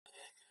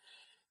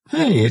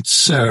Hey,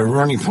 it's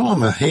Ronnie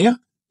Palmer here.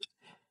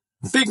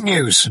 Big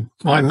news.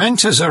 My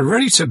mentors are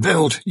ready to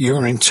build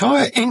your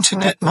entire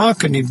internet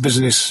marketing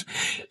business,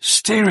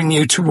 steering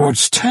you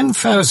towards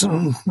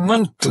 10,000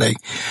 monthly.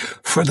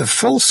 For the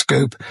full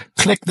scoop,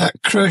 click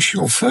that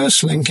crucial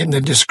first link in the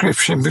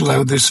description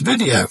below this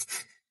video.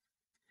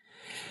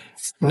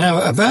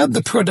 Now about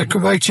the product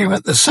awaiting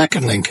at the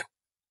second link.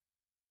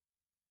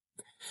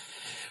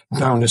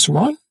 Bonus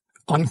 1.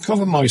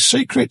 Uncover my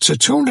secret to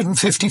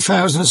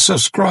 250,000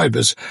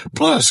 subscribers,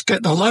 plus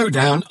get the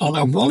lowdown on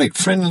a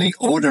wallet-friendly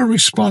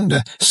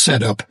autoresponder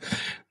setup.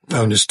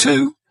 Bonus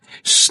 2.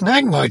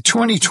 Snag my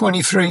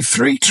 2023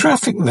 free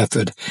traffic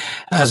method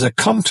as a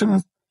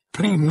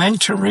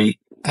complimentary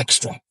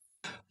extra.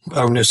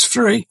 Bonus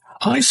 3.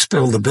 I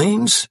spill the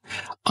beans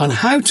on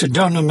how to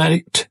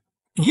dominate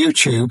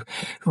YouTube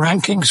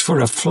rankings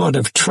for a flood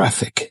of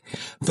traffic.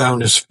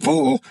 Bonus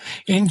 4.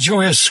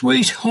 Enjoy a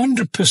sweet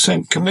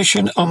 100%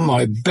 commission on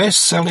my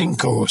best-selling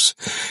course.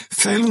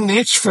 Feeling the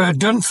itch for a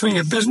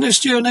done-for-your business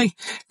journey?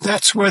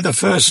 That's where the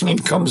first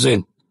link comes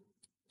in.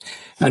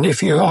 And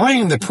if you're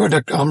eyeing the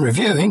product I'm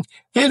reviewing,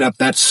 hit up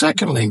that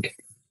second link.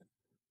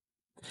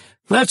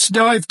 Let's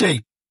dive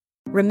deep.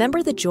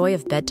 Remember the joy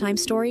of bedtime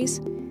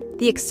stories?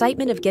 The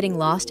excitement of getting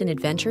lost in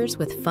adventures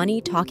with funny,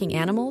 talking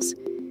animals?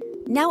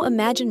 Now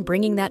imagine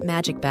bringing that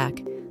magic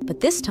back, but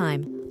this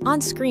time, on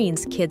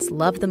screens kids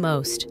love the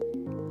most.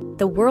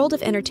 The world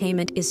of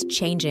entertainment is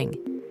changing.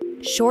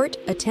 Short,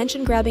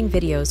 attention-grabbing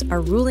videos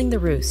are ruling the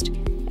roost,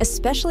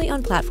 especially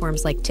on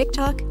platforms like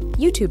TikTok,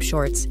 YouTube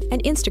Shorts,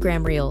 and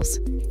Instagram Reels.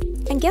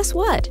 And guess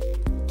what?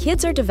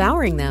 Kids are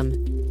devouring them.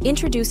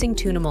 Introducing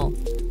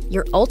Toonimal,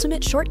 your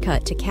ultimate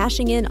shortcut to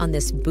cashing in on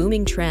this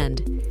booming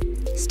trend.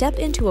 Step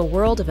into a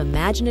world of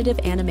imaginative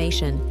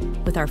animation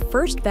with our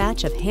first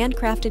batch of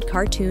handcrafted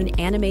cartoon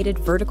animated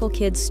vertical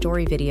kids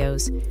story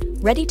videos,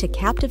 ready to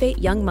captivate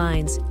young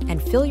minds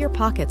and fill your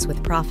pockets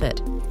with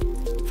profit.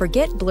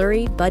 Forget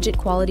blurry,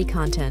 budget-quality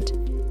content.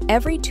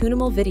 Every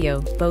Toonimal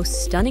video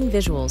boasts stunning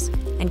visuals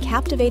and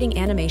captivating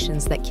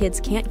animations that kids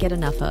can't get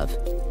enough of.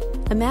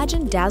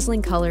 Imagine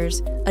dazzling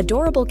colors,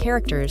 adorable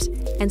characters,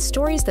 and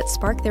stories that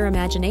spark their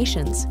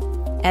imaginations.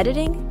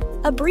 Editing?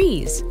 A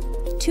breeze.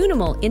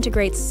 Toonimal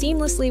integrates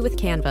seamlessly with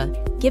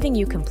Canva, giving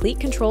you complete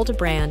control to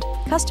brand,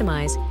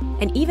 customize,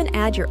 and even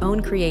add your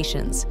own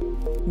creations.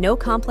 No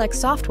complex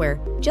software,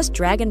 just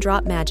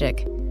drag-and-drop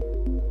magic.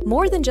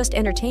 More than just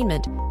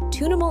entertainment,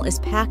 Toonimal is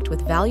packed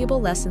with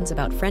valuable lessons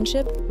about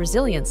friendship,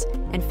 resilience,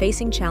 and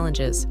facing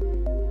challenges.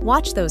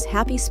 Watch those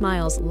happy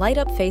smiles light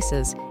up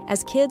faces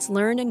as kids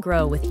learn and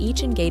grow with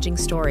each engaging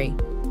story.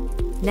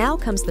 Now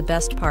comes the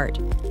best part.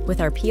 With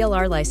our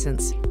PLR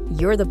license,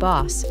 you're the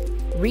boss.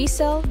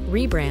 Resell,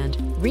 rebrand,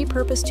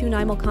 repurpose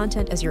Toonimal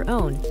content as your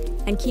own,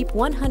 and keep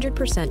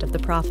 100% of the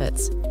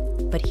profits.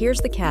 But here's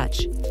the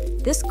catch.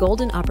 This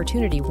golden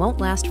opportunity won't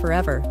last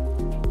forever.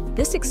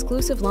 This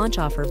exclusive launch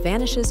offer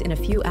vanishes in a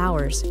few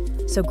hours,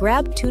 so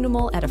grab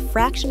Toonimal at a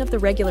fraction of the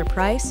regular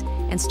price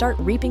and start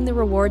reaping the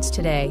rewards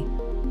today.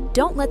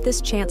 Don't let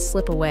this chance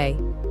slip away.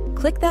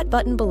 Click that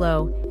button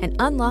below and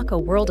unlock a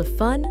world of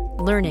fun,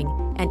 learning,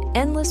 and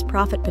endless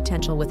profit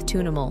potential with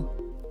Toonimal.